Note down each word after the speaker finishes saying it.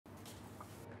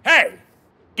Hey,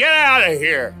 get out of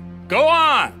here. Go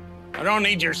on. I don't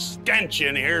need your stench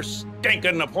in here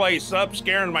stinking the place up,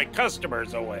 scaring my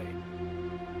customers away.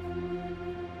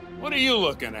 What are you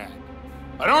looking at?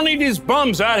 I don't need these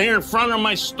bums out here in front of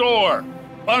my store.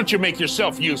 Why don't you make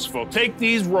yourself useful? Take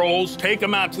these rolls, take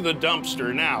them out to the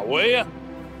dumpster now, will you?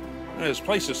 This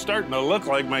place is starting to look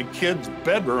like my kid's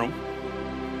bedroom.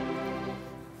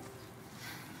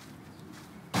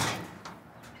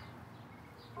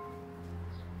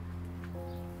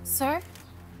 Sir,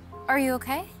 are you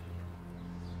okay?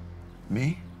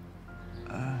 Me?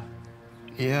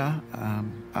 Yeah,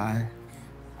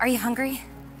 Are you hungry?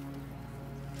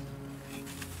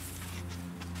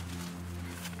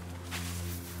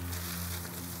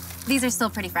 These are still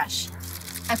pretty fresh.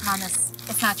 I promise,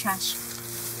 it's not trash.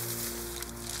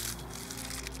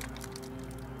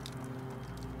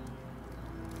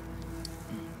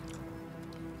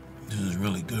 This is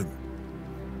really good.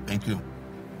 Thank you.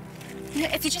 You know,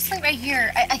 if you just wait right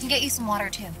here, I can get you some water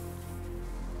too.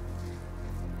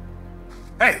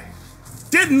 Hey,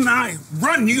 didn't I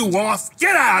run you off?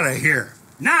 Get out of here,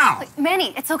 now! Wait,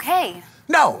 Manny, it's okay.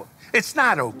 No, it's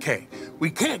not okay.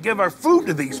 We can't give our food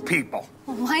to these people.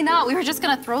 Why not? We were just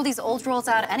gonna throw these old rolls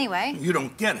out anyway. You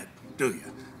don't get it, do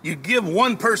you? You give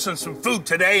one person some food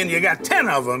today and you got 10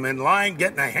 of them in line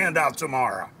getting a handout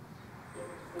tomorrow.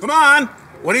 Come on,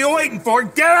 what are you waiting for?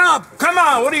 Get up! Come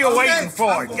on, what are you waiting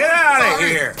for? Get out of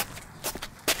here!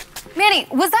 Manny,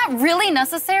 was that really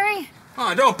necessary?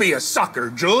 Oh, don't be a sucker,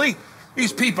 Julie.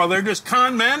 These people, they're just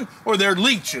con men or they're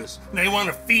leeches, and they want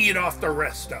to feed off the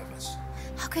rest of us.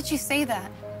 How could you say that?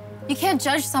 You can't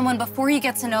judge someone before you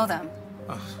get to know them.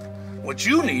 What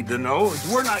you need to know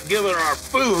is we're not giving our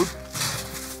food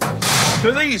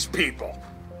to these people.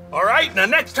 All right? And the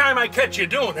next time I catch you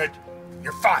doing it,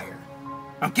 you're fired.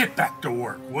 Now get back to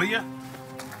work, will you?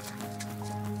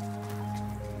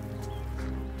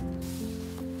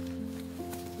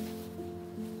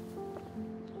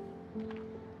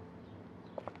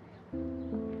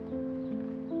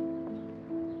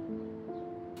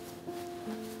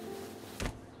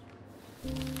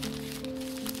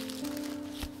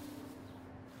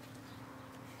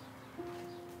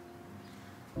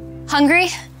 Hungry?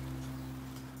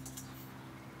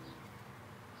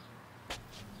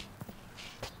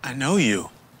 I know you.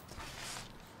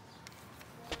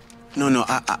 No,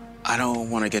 I don't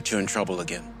want to get you in trouble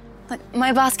again. Look,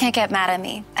 my boss can't get mad at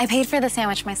me. I paid for the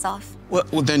sandwich myself. Well,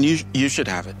 then you should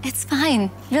have it. It's fine.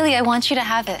 Really, I want you to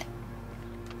have it.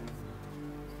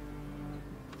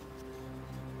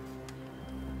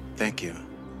 Thank you.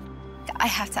 I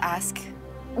have to ask,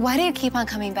 why do you keep on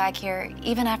coming back here,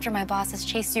 even after my boss has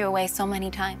chased you away so many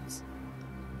times?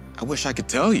 I wish I could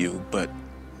tell you, but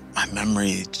my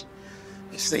memory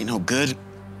just ain't no good.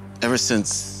 Ever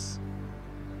since...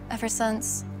 Ever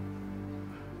since?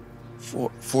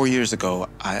 4 years ago,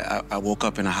 I woke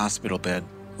up in a hospital bed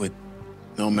with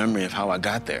no memory of how I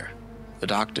got there. The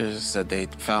doctors said they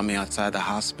found me outside the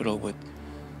hospital with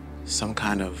some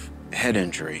kind of head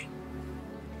injury.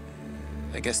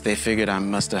 I guess they figured I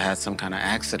must have had some kind of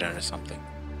accident or something.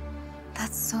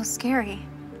 That's so scary.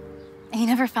 And you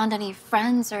never found any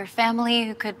friends or family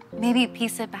who could maybe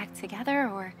piece it back together,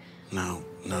 or? No.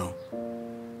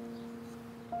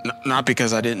 Not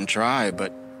because I didn't try,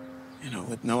 but, you know,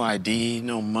 with no ID,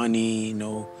 no money,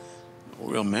 no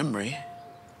real memory,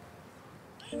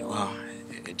 well,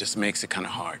 it just makes it kind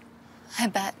of hard. I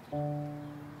bet.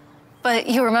 But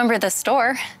you remember the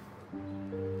store.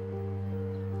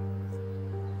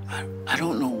 I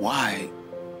don't know why.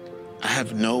 I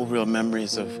have no real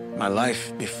memories of my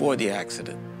life before the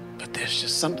accident, but there's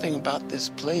just something about this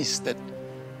place that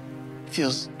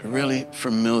feels really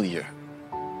familiar,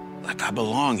 like I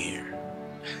belong here.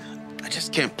 I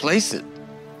just can't place it.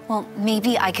 Well,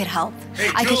 maybe I could help. Hey,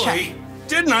 I could Julie,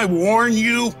 didn't I warn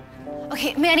you?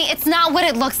 Okay, Manny, it's not what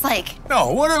it looks like.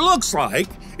 No, what it looks like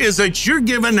is that you're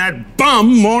giving that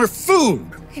bum more food.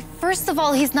 Okay, first of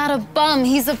all, he's not a bum,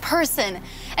 he's a person.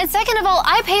 And second of all,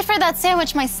 I paid for that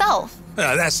sandwich myself.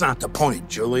 That's not the point,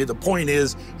 Julie. The point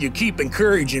is you keep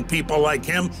encouraging people like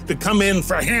him to come in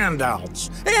for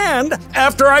handouts. And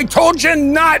after I told you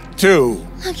not to.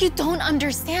 Look, you don't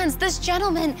understand. This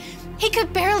gentleman, he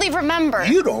could barely remember.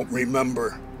 You don't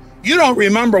remember. You don't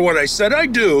remember what I said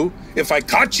I'd do if I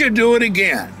caught you do it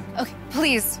again. Okay,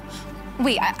 please.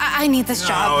 Wait, I need this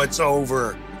job. No, it's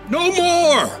over. No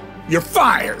more. You're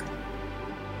fired.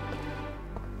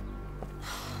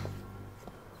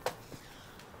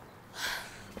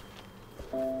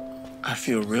 I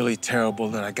feel really terrible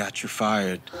that I got you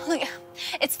fired. Look,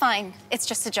 it's fine. It's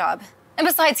just a job. And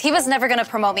besides, he was never gonna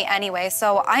promote me anyway,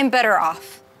 so I'm better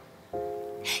off.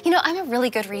 You know, I'm a really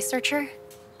good researcher.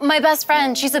 My best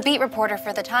friend, she's a beat reporter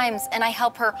for the Times, and I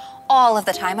help her all of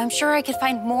the time. I'm sure I could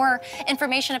find more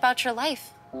information about your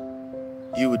life.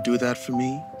 You would do that for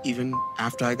me, even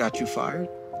after I got you fired?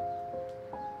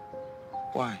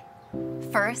 Why?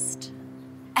 First,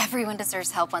 everyone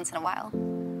deserves help once in a while.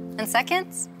 And second,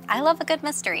 I love a good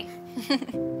mystery.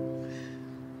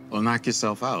 Well, knock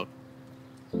yourself out.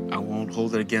 I won't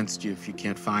hold it against you if you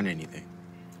can't find anything.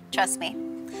 Trust me.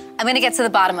 I'm gonna get to the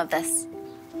bottom of this.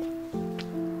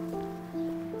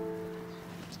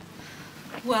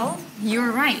 Well, you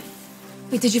were right.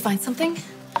 Wait, did you find something?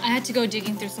 I had to go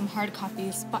digging through some hard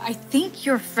copies, but I think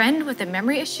your friend with the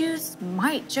memory issues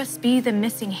might just be the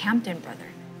missing Hampton brother.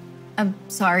 I'm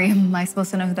sorry, am I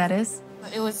supposed to know who that is?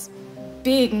 But it was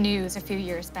big news a few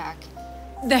years back.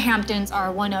 The Hamptons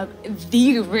are one of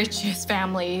the richest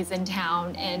families in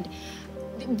town, and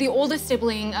the oldest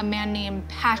sibling, a man named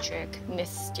Patrick,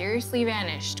 mysteriously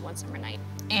vanished one summer night.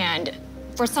 And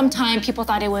for some time, people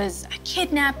thought it was a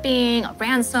kidnapping, a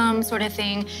ransom sort of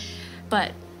thing,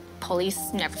 but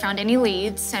police never found any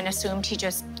leads and assumed he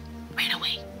just ran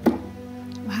away.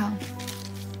 Wow.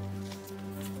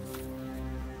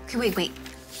 Okay, wait.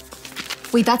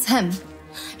 Wait, that's him.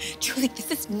 Julie,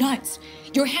 this is nuts.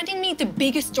 You're handing me the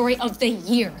biggest story of the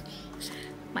year.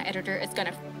 My editor is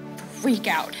gonna freak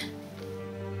out.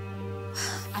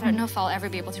 I don't know if I'll ever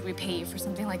be able to repay you for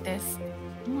something like this.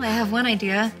 Well, I have one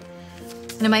idea,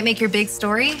 and it might make your big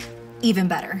story even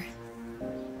better.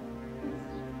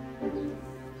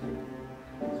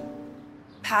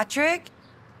 Patrick?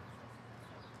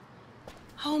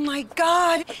 Oh my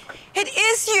God, it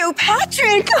is you,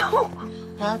 Patrick! Oh.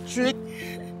 Patrick?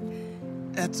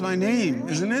 That's my name,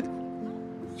 isn't it?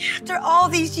 After all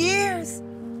these years,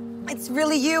 it's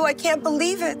really you, I can't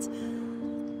believe it.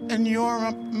 And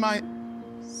you're my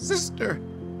sister.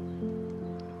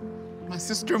 My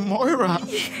sister Moira.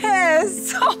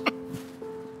 Yes!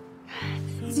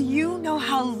 Do you know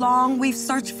how long we've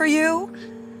searched for you?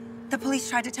 The police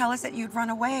tried to tell us that you'd run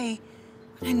away,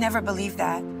 but I never believed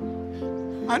that.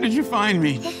 How did you find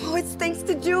me? Oh, it's thanks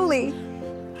to Julie.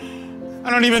 I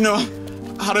don't even know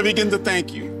how to begin to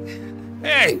thank you.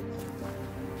 Hey,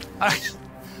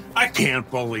 I can't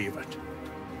believe it.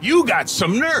 You got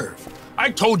some nerve. I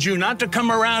told you not to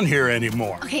come around here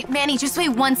anymore. Okay, Manny, just wait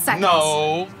 1 second.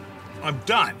 No, I'm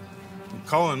done. I'm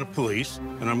calling the police,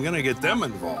 and I'm gonna get them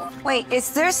involved. Wait,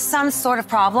 is there some sort of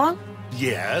problem?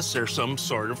 Yes, there's some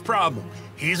sort of problem.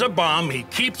 He's a bum, he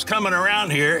keeps coming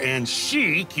around here, and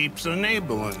she keeps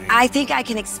enabling him. I think I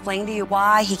can explain to you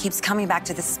why he keeps coming back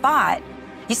to the spot.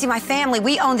 You see, my family,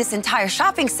 we own this entire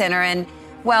shopping center, and,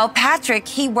 well, Patrick,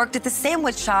 he worked at the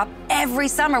sandwich shop every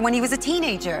summer when he was a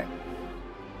teenager.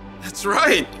 That's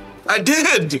right, I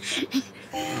did.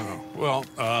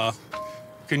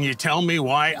 Can you tell me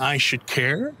why I should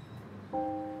care?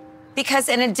 Because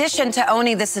in addition to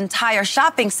owning this entire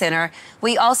shopping center,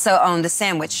 we also own the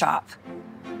sandwich shop.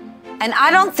 And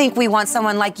I don't think we want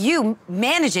someone like you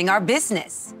managing our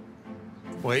business.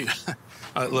 Wait,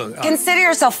 look. Consider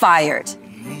yourself fired.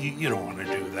 You don't want to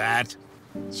do that.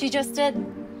 She just did.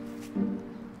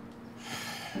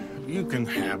 You can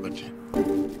have it.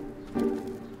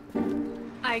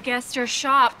 I guess your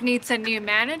shop needs a new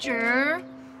manager.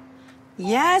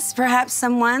 Yes, perhaps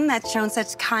someone that's shown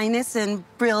such kindness and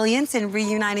brilliance in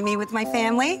reuniting me with my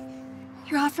family.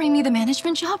 You're offering me the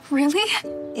management job? Really?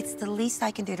 It's the least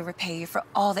I can do to repay you for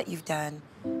all that you've done.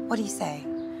 What do you say?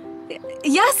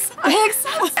 Yes, I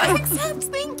accept. I accept.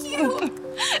 Thank you.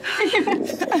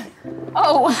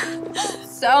 Oh,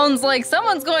 sounds like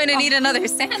someone's going to need another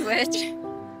sandwich.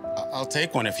 I'll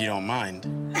take one if you don't mind.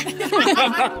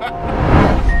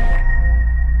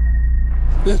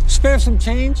 Spare some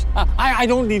change? I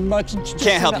don't need much.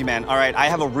 Can't help you, man. All right, I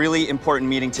have a really important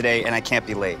meeting today, and I can't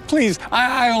be late. Please,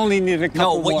 I only need a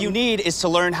couple. No, what you need is to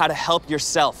learn how to help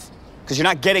yourself, because you're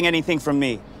not getting anything from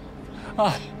me.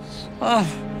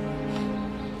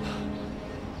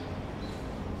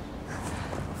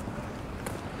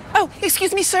 Oh,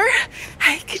 excuse me, sir.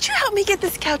 Hey, could you help me get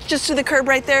this couch just to the curb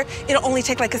right there? It'll only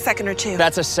take like a second or two.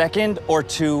 That's a second or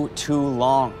two too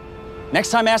long.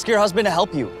 Next time, ask your husband to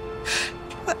help you.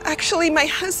 But actually, my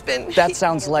husband... That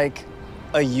sounds like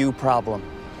a you problem,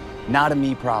 not a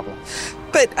me problem.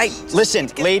 But I... Listen,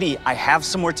 lady, I have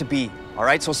somewhere to be, all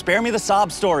right? So spare me the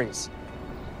sob stories.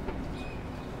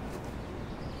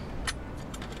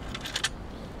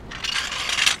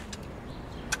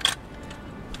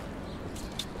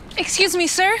 Excuse me,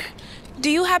 sir. Do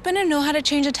you happen to know how to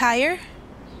change a tire?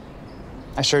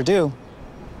 I sure do.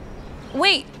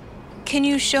 Wait, can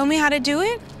you show me how to do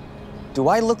it? Do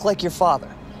I look like your father?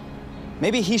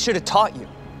 Maybe he should have taught you.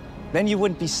 Then you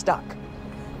wouldn't be stuck.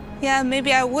 Yeah,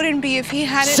 maybe I wouldn't be if he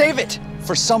hadn't. Save it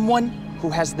for someone who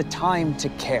has the time to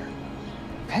care,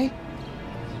 okay?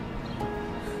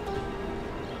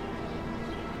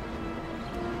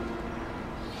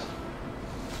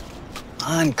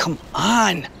 Come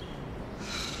on.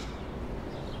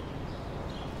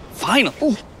 Finally.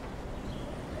 Ooh.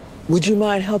 Would you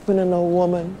mind helping an old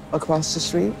woman across the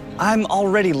street? I'm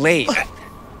already late.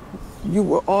 You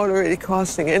were already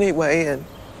crossing anyway, and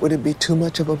would it be too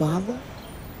much of a bother?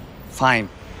 Fine,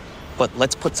 but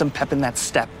let's put some pep in that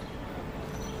step.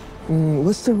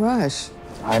 What's the rush?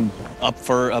 I'm up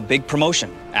for a big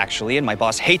promotion, actually, and my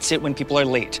boss hates it when people are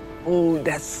late. Oh,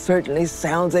 that certainly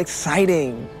sounds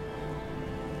exciting.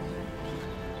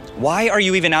 Why are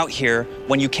you even out here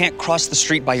when you can't cross the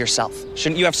street by yourself?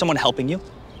 Shouldn't you have someone helping you?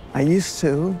 I used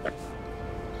to.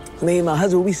 Me and my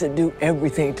husband, we used to do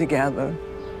everything together,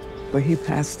 but he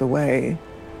passed away.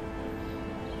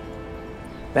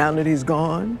 Now that he's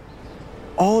gone,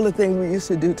 all the things we used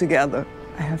to do together,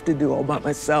 I have to do all by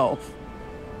myself.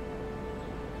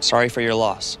 Sorry for your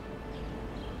loss.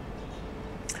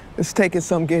 It's taking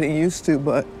some getting used to,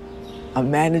 but I'm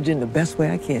managing the best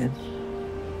way I can.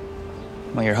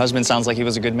 Well, your husband sounds like he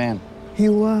was a good man. He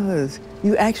was.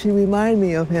 You actually remind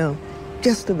me of him,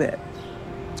 just a bit.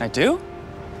 I do?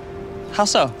 How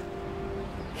so?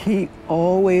 He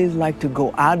always liked to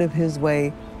go out of his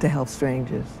way to help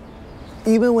strangers,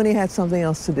 even when he had something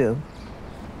else to do,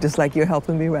 just like you're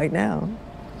helping me right now.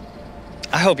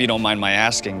 I hope you don't mind my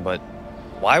asking, but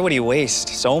why would he waste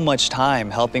so much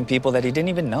time helping people that he didn't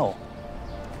even know?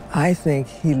 I think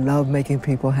he loved making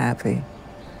people happy.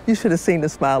 You should have seen the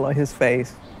smile on his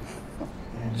face.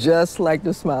 Just like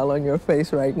the smile on your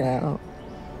face right now.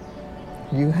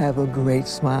 You have a great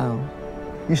smile.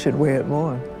 You should wear it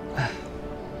more.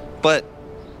 But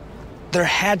there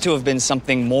had to have been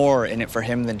something more in it for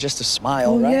him than just a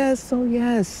smile, right? Oh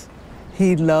yes.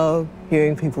 He loved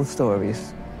hearing people's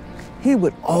stories. He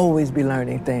would always be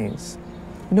learning things.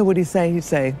 You know what he'd say? He'd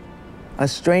say, a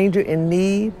stranger in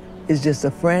need is just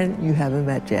a friend you haven't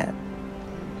met yet.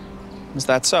 Is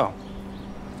that so?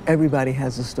 Everybody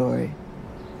has a story.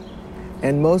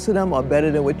 And most of them are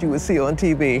better than what you would see on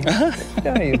TV.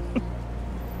 Tell you.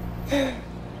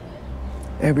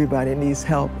 Everybody needs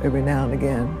help every now and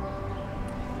again,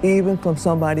 even from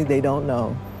somebody they don't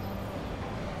know.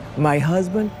 My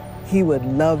husband, he would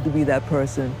love to be that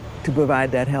person to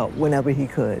provide that help whenever he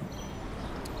could.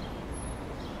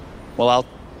 Well,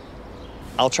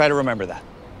 I'll try to remember that.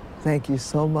 Thank you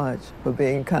so much for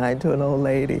being kind to an old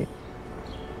lady.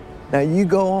 Now you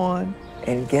go on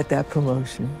and get that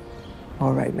promotion.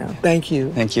 All right now. Thank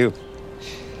you. Thank you.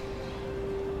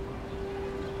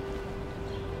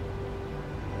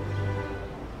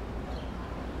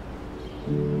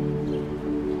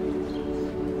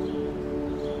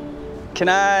 Can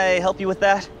I help you with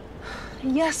that?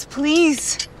 Yes,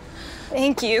 please.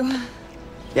 Thank you.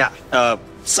 Yeah,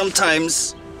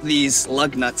 sometimes these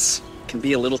lug nuts can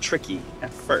be a little tricky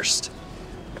at first.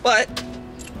 But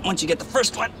once you get the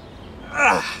first one,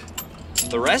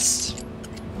 the rest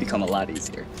become a lot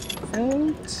easier.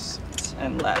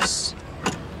 And last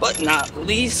but not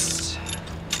least.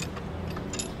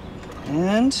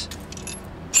 And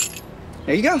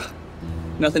there you go.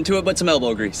 Nothing to it but some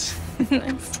elbow grease.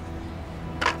 Nice.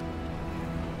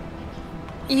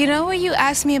 You know what you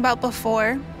asked me about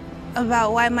before?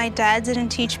 About why my dad didn't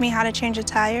teach me how to change a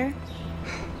tire?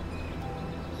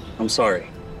 I'm sorry.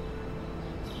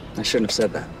 I shouldn't have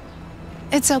said that.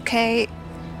 It's okay.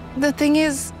 The thing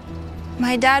is,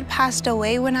 my dad passed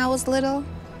away when I was little.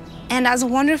 And as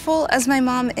wonderful as my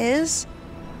mom is,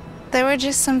 there were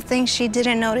just some things she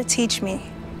didn't know to teach me.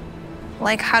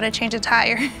 Like how to change a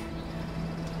tire.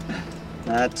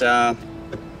 That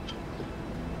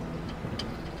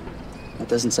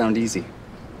doesn't sound easy.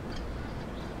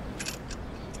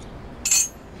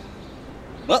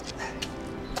 Well,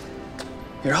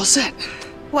 you're all set.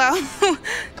 Well,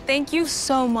 thank you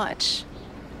so much.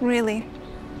 Really.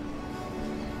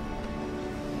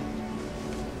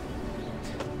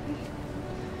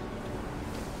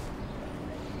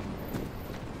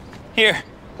 Here,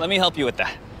 let me help you with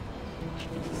that.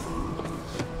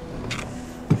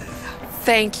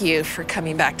 Thank you for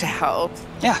coming back to help.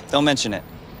 Yeah, don't mention it.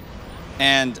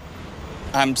 And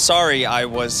I'm sorry I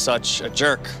was such a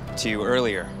jerk to you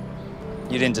earlier.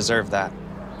 You didn't deserve that.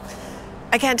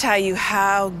 I can't tell you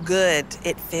how good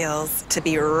it feels to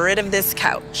be rid of this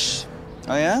couch.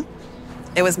 Oh, yeah?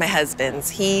 It was my husband's.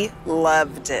 He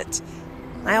loved it.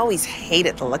 I always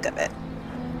hated the look of it.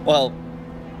 Well,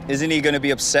 isn't he gonna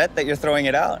be upset that you're throwing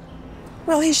it out?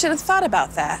 Well, he should have thought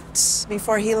about that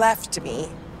before he left me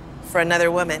for another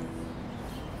woman.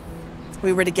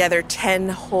 We were together 10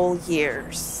 whole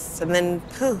years. And then,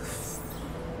 poof,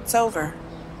 it's over.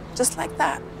 Just like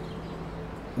that.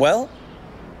 Well,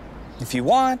 if you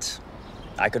want,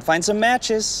 I could find some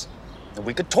matches and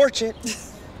we could torch it.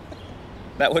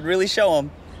 That would really show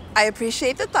him. I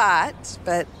appreciate the thought,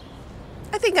 but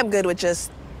I think I'm good with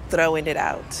just throwing it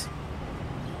out.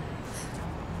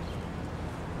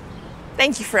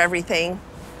 Thank you for everything.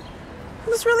 It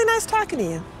was really nice talking to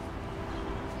you.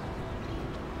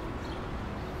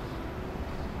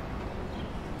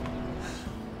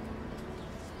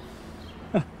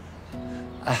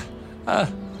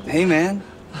 Hey, man.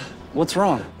 What's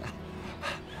wrong?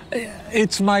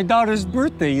 It's my daughter's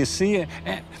birthday, you see,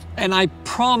 and I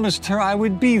promised her I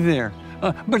would be there.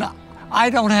 But I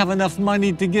don't have enough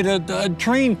money to get a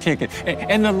train ticket,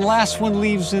 and the last one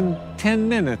leaves in 10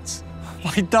 minutes.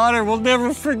 My daughter will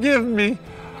never forgive me.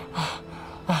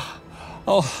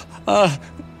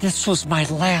 This was my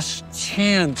last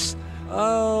chance.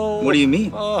 Oh. What do you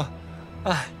mean?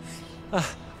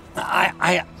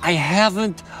 I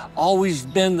haven't always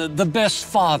been the best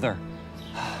father.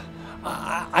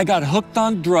 I got hooked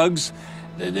on drugs,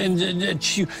 and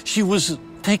she was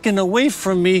taken away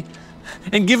from me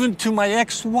and given to my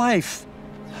ex-wife.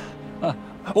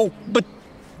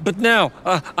 But now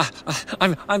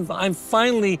I'm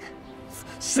finally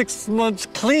 6 months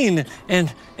clean,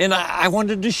 and I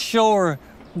wanted to show her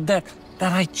that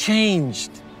I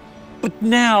changed. But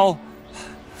now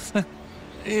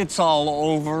it's all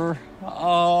over.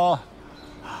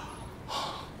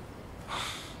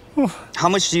 How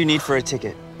much do you need for a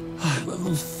ticket?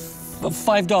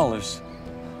 $5.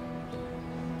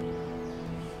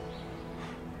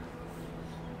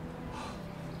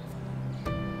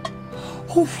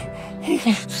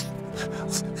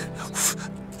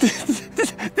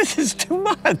 This is too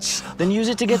much. Then use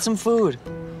it to get some food.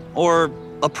 Or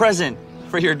a present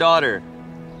for your daughter.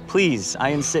 Please, I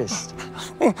insist.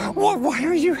 Why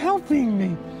are you helping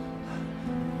me?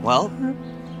 Well,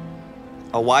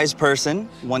 a wise person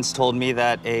once told me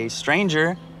that a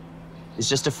stranger is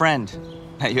just a friend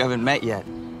that you haven't met yet.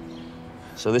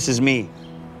 So this is me,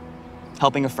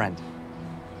 helping a friend.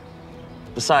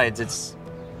 Besides, it's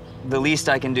the least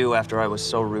I can do after I was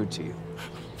so rude to you.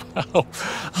 Oh,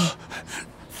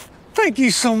 thank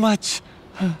you so much.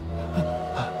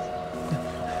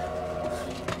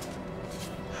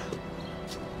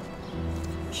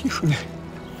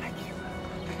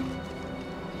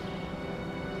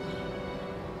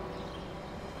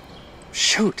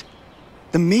 Shoot,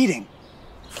 the meeting.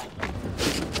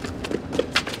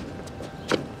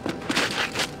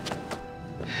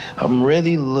 I'm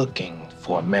really looking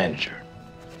for a manager.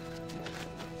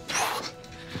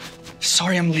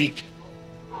 Sorry I'm late.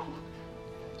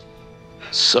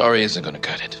 Sorry isn't gonna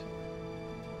cut it.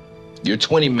 You're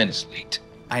 20 minutes late.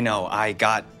 I know, I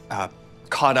got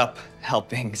caught up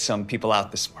helping some people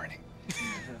out this morning.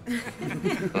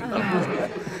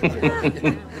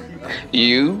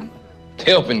 You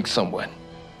helping someone?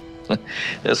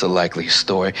 That's a likely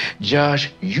story.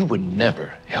 Josh, you would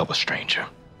never help a stranger.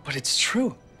 But it's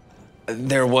true.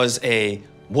 There was a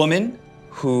woman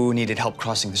who needed help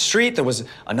crossing the street. There was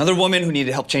another woman who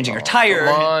needed help changing her tire.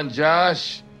 Come on,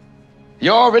 Josh.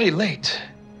 You're already late.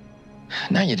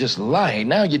 Now you're just lying.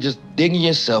 Now you're just digging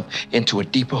yourself into a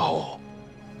deeper hole.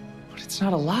 But it's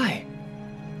not a lie.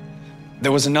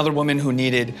 There was another woman who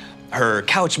needed her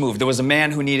couch moved. There was a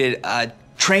man who needed a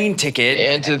train ticket.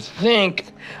 And to think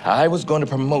I was going to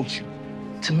promote you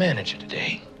to manager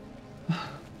today.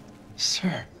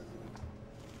 Sir,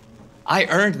 I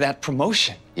earned that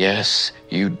promotion. Yes,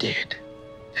 you did.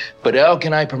 But how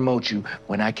can I promote you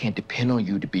when I can't depend on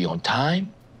you to be on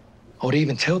time or to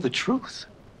even tell the truth?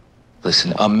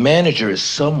 Listen, a manager is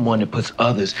someone that puts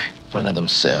others in front of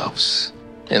themselves.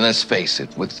 And let's face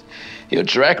it, with your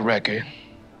track record,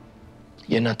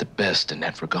 you're not the best in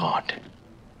that regard.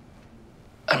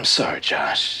 I'm sorry,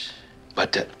 Josh,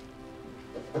 but,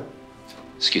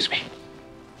 excuse me.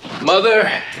 Mother,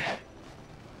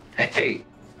 hey.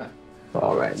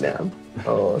 All right now.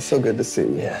 Oh, so good to see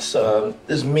you. Yes,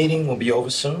 this meeting will be over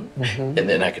soon, and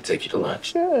then I can take you to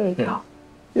lunch. Good. Yeah.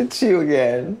 It's you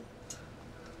again.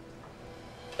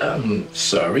 I'm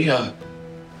sorry, how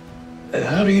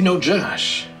do you know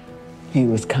Josh? He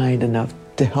was kind enough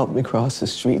to help me cross the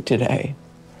street today.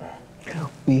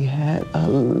 We had a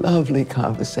lovely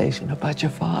conversation about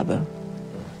your father.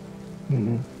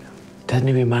 Doesn't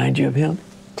he remind you of him?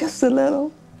 Just a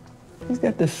little. He's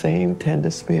got the same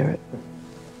tender spirit.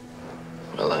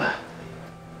 Well, I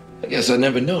guess I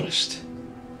never noticed.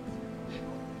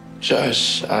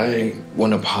 Josh, I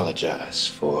want to apologize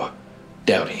for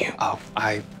doubting you. Oh,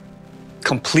 I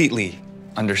completely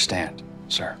understand.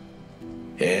 sir.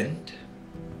 And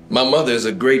my mother is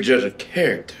a great judge of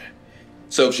character.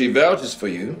 So if she vouches for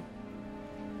you,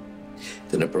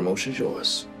 then the promotion's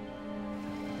yours.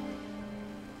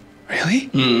 Really?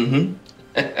 Mm-hmm.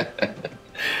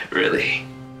 Really.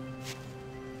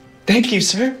 Thank you,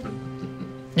 sir.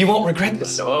 You won't regret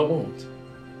this. No, I won't.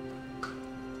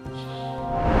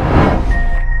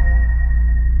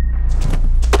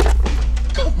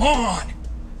 Come on!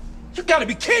 You gotta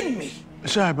be kidding me!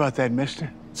 Sorry about that, mister.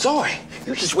 Sorry,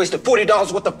 you just wasted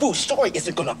 $40 worth of food. Sorry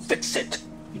isn't gonna fix it.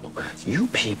 You know, you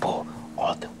people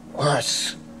are the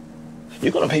worst.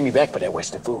 You're gonna pay me back for that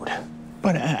wasted food.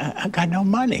 But I got no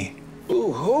money.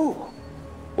 Ooh-hoo.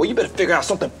 Well, you better figure out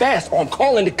something fast or I'm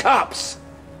calling the cops.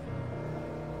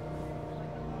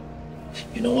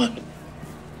 You know what?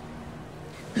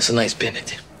 It's a nice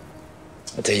pendant.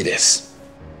 I'll tell you this.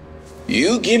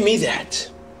 You give me that,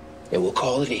 and we'll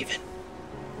call it even.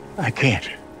 I can't.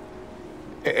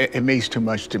 It means too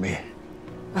much to me.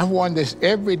 I've worn this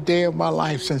every day of my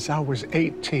life since I was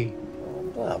 18.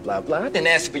 Blah, blah, blah. I didn't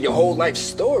ask for your whole life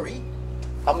story.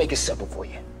 I'll make it simple for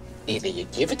you. Either you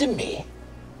give it to me,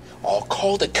 or I'll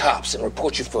call the cops and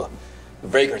report you for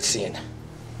vagrancy and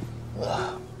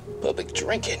public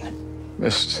drinking.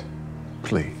 Mister,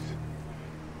 please,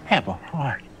 have a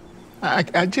heart.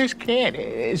 I just can't.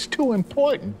 It's too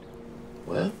important.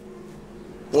 Well,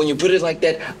 when you put it like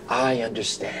that, I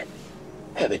understand.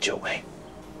 Have it your way.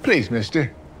 Please,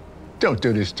 mister, don't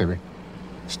do this to me.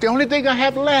 It's the only thing I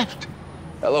have left.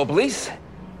 Hello, police?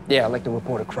 Yeah, I'd like to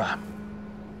report a crime.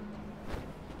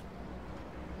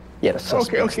 Yeah, the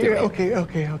suspect's still here.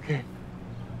 Okay.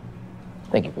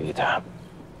 Thank you for your time.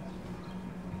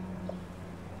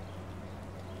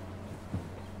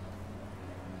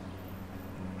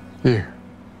 Here.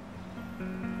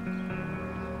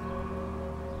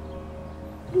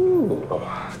 Ooh.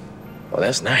 Well,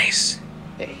 that's nice.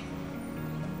 Hey,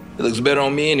 it looks better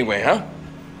on me anyway, huh?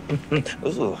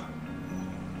 Ooh.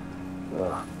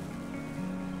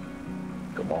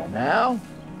 Come on now.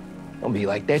 Don't be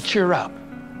like that. Cheer up.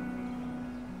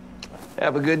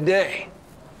 Have a good day.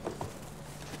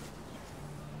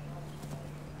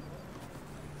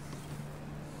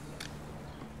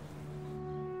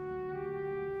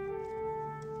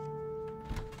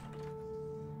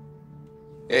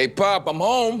 Hey, Pop, I'm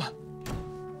home.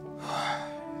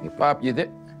 Hey, Pop, you there?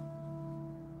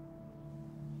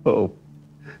 Oh,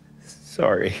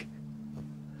 sorry.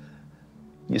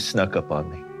 You snuck up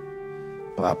on me.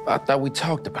 Pop, I thought we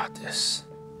talked about this.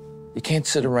 You can't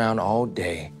sit around all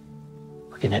day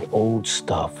looking at old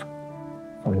stuff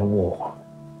from the war.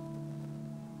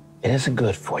 It isn't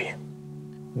good for you.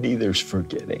 Neither's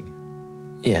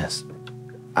forgetting. Yes,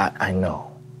 I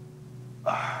know.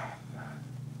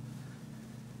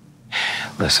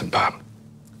 Listen, Pop.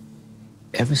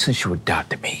 Ever since you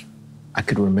adopted me, I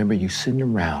could remember you sitting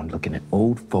around looking at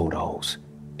old photos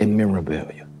and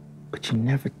memorabilia, but you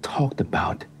never talked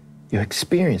about your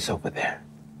experience over there.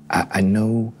 I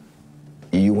know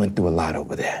you went through a lot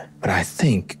over there, but I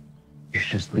think you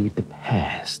should just leave the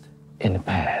past in the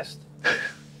past.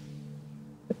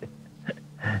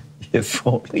 If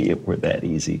only it were that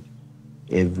easy.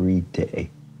 Every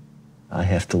day, I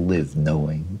have to live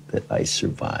knowing that I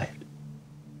survived.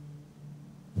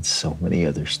 And so many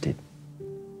others did.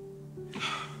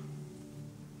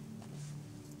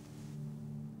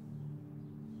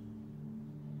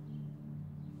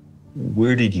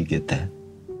 Where did you get that?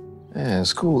 Yeah,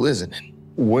 it's cool, isn't it?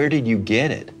 Where did you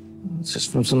get it? It's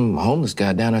just from some homeless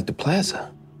guy down at the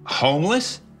plaza.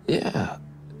 Homeless? Yeah.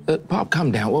 Pop,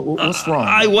 calm down. What's wrong?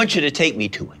 I want you to take me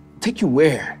to it. Take you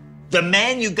where? The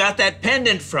man you got that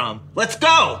pendant from. Let's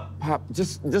go! Pop,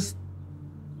 just...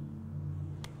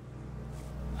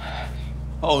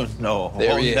 Oh, no.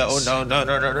 There he is.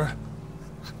 No.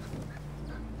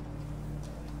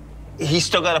 He's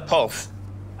still got a pulse.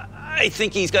 I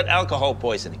think he's got alcohol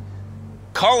poisoning.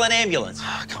 Call an ambulance.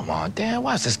 Oh, come on, Dan.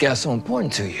 Why is this guy so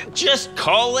important to you? Just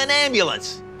call an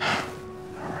ambulance.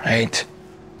 All right.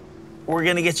 We're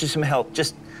gonna get you some help.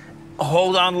 Just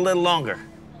hold on a little longer.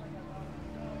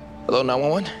 Hello,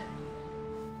 911?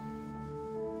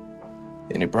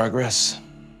 Any progress?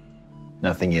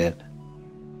 Nothing yet.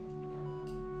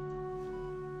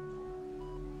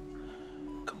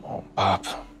 Come on, Pop.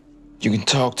 You can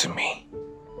talk to me.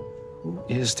 Who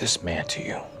is this man to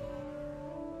you?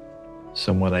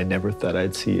 Someone I never thought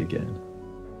I'd see again.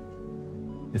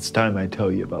 It's time I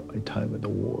tell you about my time in the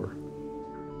war.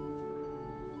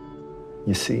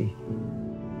 You see,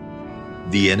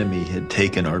 the enemy had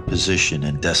taken our position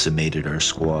and decimated our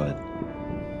squad.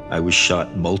 I was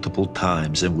shot multiple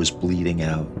times and was bleeding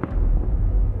out.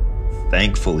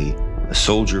 Thankfully, A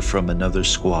soldier from another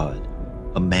squad,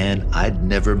 a man I'd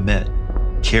never met,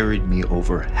 carried me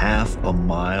over half a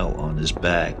mile on his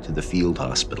back to the field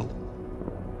hospital.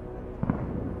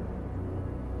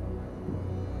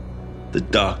 The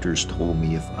doctors told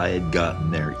me if I had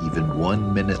gotten there even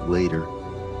 1 minute later,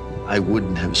 I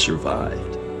wouldn't have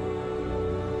survived.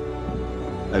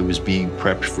 I was being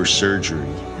prepped for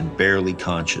surgery and barely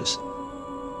conscious.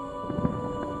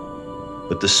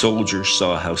 But the soldier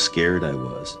saw how scared I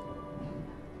was.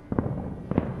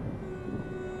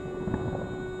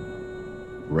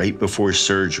 Right before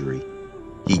surgery,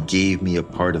 he gave me a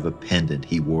part of a pendant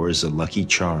he wore as a lucky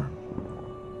charm.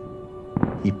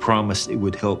 He promised it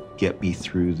would help get me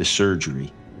through the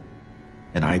surgery,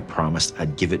 and I promised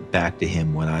I'd give it back to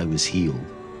him when I was healed.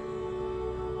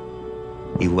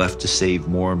 He left to save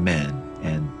more men,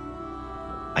 and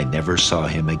I never saw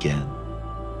him again.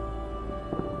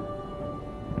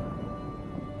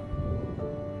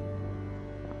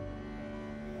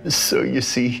 So you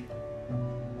see,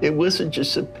 it wasn't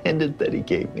just a pendant that he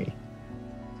gave me.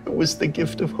 It was the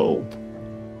gift of hope.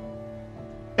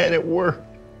 And it worked.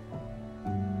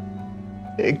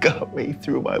 It got me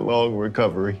through my long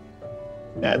recovery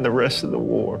and the rest of the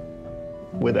war.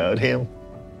 Without him,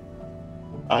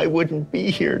 I wouldn't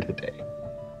be here today.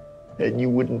 And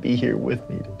you wouldn't be here with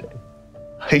me today.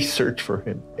 I searched for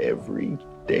him every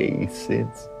day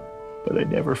since, but I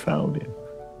never found him.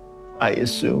 I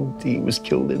assumed he was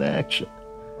killed in action,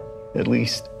 at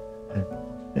least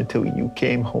until you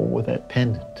came home with that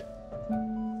pendant.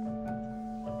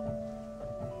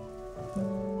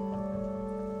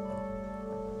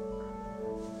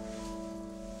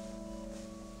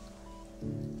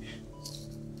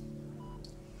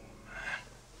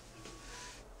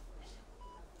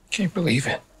 Can't believe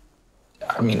it.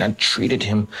 I mean, I treated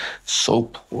him so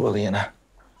poorly, and I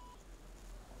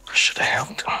should have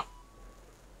helped him.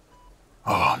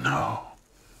 Oh, no.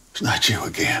 It's not you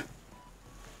again.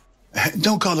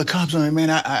 Don't call the cops on me, man.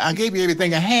 I gave you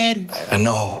everything I had. I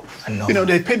know. You know,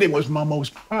 that pendant was my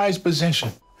most prized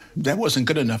possession. That wasn't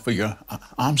good enough for you.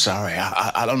 I'm sorry.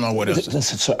 I don't know what else.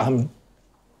 Listen, sir,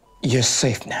 you're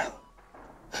safe now.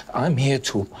 I'm here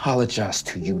to apologize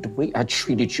to you. The way I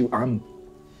treated you, I'm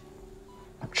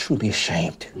truly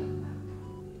ashamed.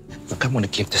 Look, I want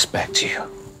to give this back to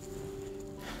you.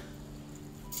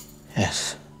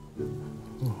 Yes.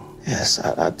 Yes,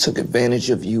 I took advantage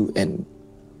of you, and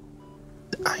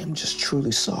I am just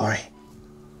truly sorry.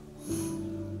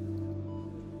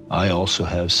 I also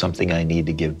have something I need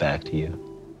to give back to you.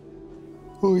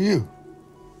 Who are you?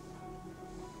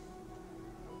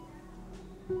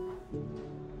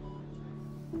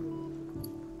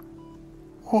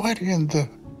 What in the...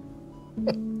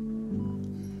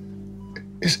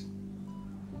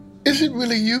 Is it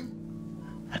really you?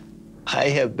 I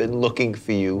have been looking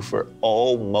for you for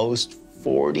almost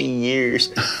 40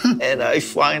 years, and I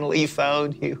finally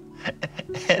found you.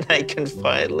 And I can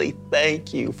finally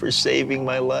thank you for saving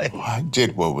my life. Well, I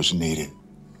did what was needed.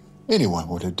 Anyone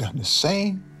would have done the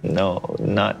same. No,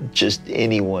 not just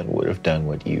anyone would have done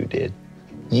what you did.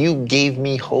 You gave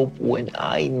me hope when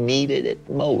I needed it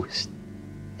most.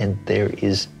 And there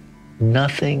is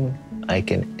nothing I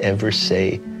can ever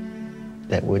say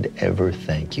that would ever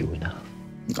thank you enough.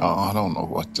 Oh, I don't know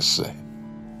what to say.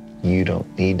 You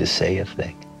don't need to say a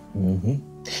thing.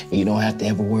 Mm-hmm. You don't have to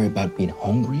ever worry about being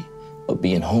hungry or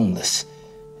being homeless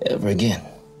ever again.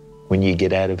 When you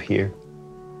get out of here,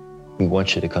 we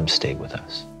want you to come stay with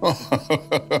us.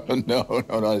 No,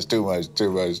 it's too much.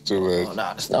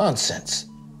 No, it's nonsense.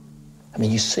 I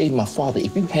mean, you saved my father.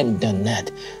 If you hadn't done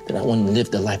that, then I wouldn't live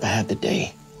the life I have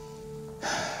today.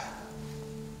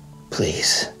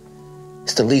 Please.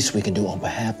 It's the least we can do on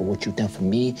behalf of what you've done for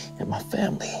me and my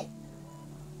family.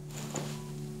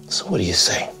 So what do you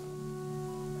say?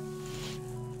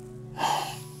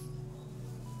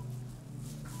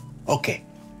 Okay.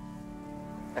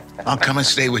 I'll come and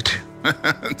stay with you.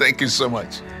 Thank you so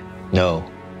much. No,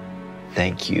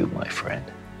 thank you, my friend.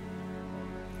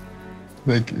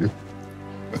 Thank you.